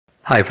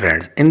Hi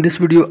friends, in this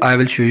video I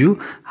will show you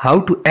how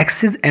to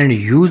access and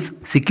use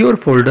secure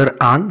folder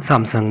on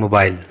Samsung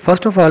mobile.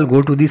 First of all,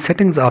 go to the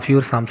settings of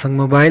your Samsung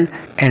mobile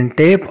and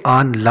tap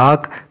on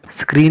lock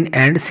screen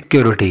and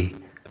security.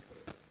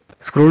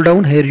 Scroll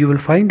down, here you will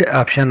find the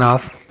option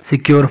of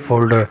secure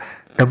folder.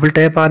 Double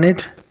tap on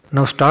it.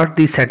 Now start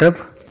the setup,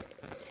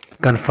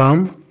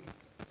 confirm,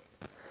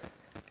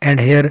 and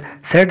here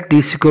set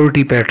the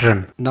security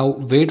pattern. Now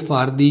wait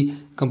for the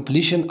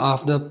completion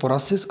of the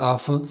process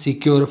of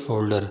secure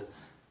folder.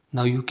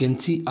 Now you can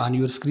see on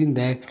your screen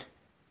that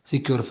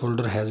secure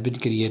folder has been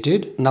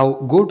created. Now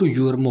go to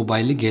your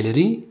mobile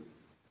gallery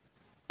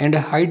and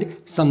hide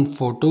some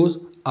photos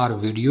or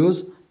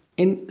videos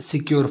in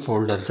secure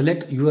folder.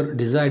 Select your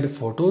desired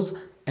photos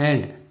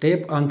and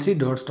tap on three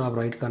dots top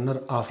right corner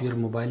of your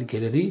mobile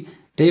gallery.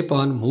 Tap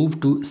on move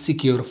to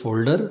secure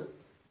folder.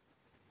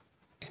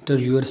 Enter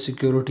your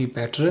security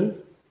pattern.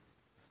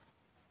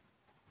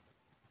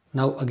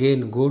 Now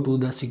again go to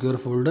the secure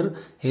folder.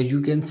 Here you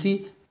can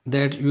see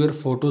that your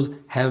photos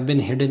have been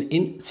hidden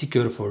in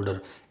secure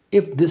folder.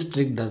 If this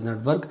trick does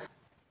not work,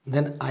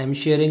 then I am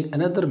sharing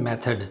another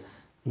method.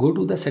 Go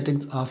to the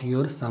settings of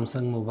your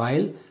Samsung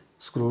mobile.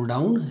 Scroll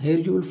down. Here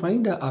you will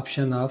find the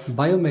option of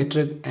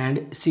biometric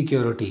and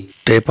security.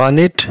 Tap on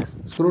it.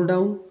 Scroll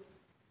down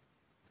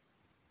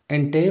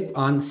and tap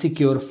on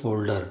secure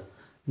folder.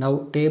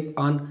 Now tap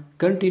on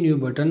continue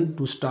button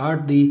to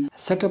start the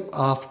setup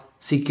of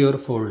secure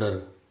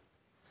folder.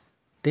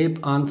 Tap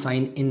on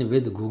sign in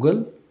with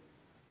Google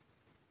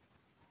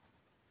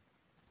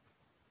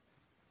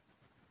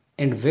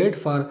and wait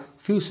for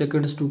few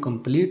seconds to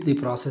complete the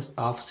process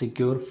of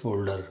secure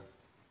folder.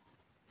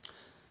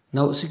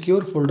 Now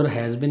secure folder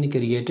has been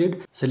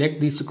created. Select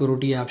the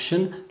security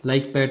option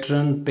like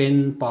pattern,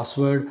 pin,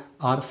 password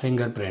or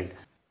fingerprint.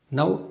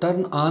 Now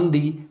turn on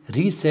the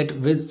reset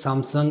with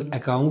Samsung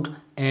account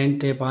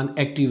and tap on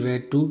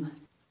activate to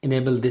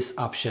enable this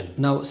option.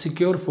 Now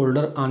secure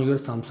folder on your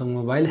Samsung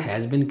mobile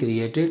has been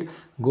created.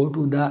 Go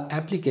to the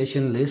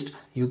application list.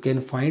 You can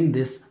find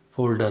this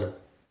folder.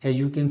 As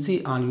you can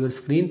see on your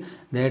screen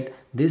that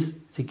this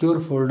secure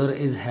folder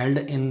is held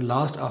in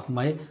last of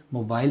my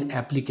mobile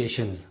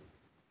applications.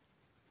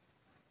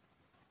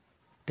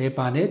 Tap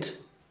on it,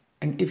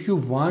 and if you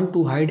want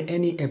to hide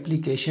any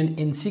application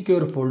in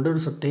secure folder,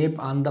 so tap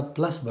on the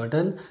plus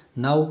button.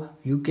 Now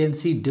you can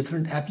see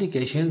different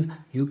applications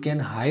you can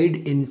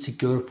hide in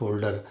secure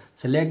folder.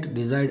 Select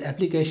desired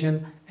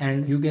application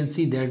and you can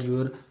see that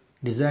your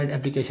desired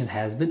application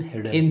has been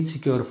hidden in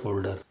secure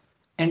folder.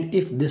 And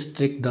if this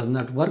trick does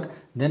not work,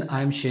 then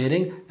I am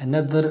sharing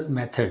another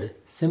method.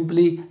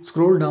 Simply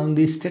scroll down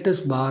the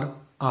status bar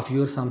of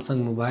your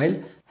Samsung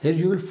mobile. Here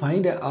you will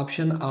find an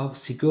option of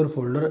secure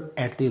folder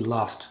at the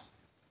last.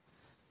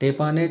 Tap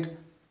on it.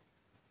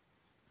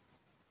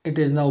 It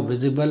is now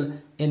visible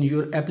in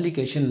your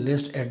application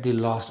list at the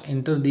last.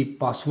 Enter the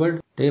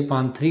password. Tap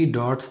on three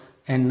dots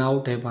and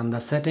now tap on the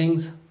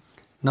settings.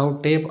 Now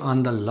tap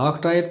on the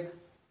lock type.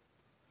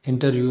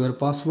 Enter your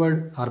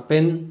password or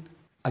PIN.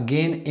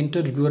 Again enter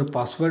your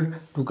password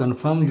to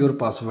confirm your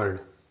password.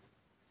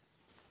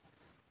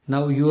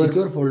 Now your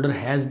secure folder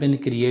has been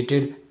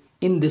created.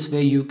 In this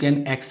way you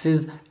can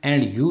access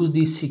and use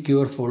the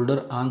secure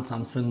folder on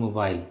Samsung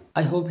mobile.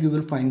 I hope you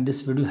will find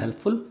this video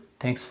helpful.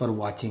 Thanks for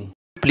watching.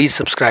 Please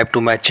subscribe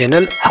to my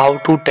channel How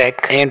to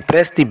Tech and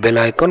press the bell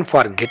icon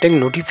for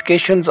getting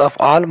notifications of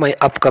all my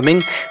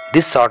upcoming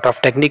this sort of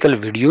technical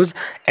videos.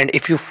 And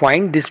if you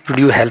find this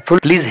video helpful,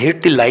 please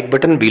hit the like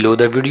button below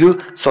the video.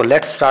 So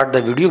let's start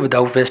the video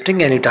without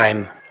wasting any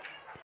time.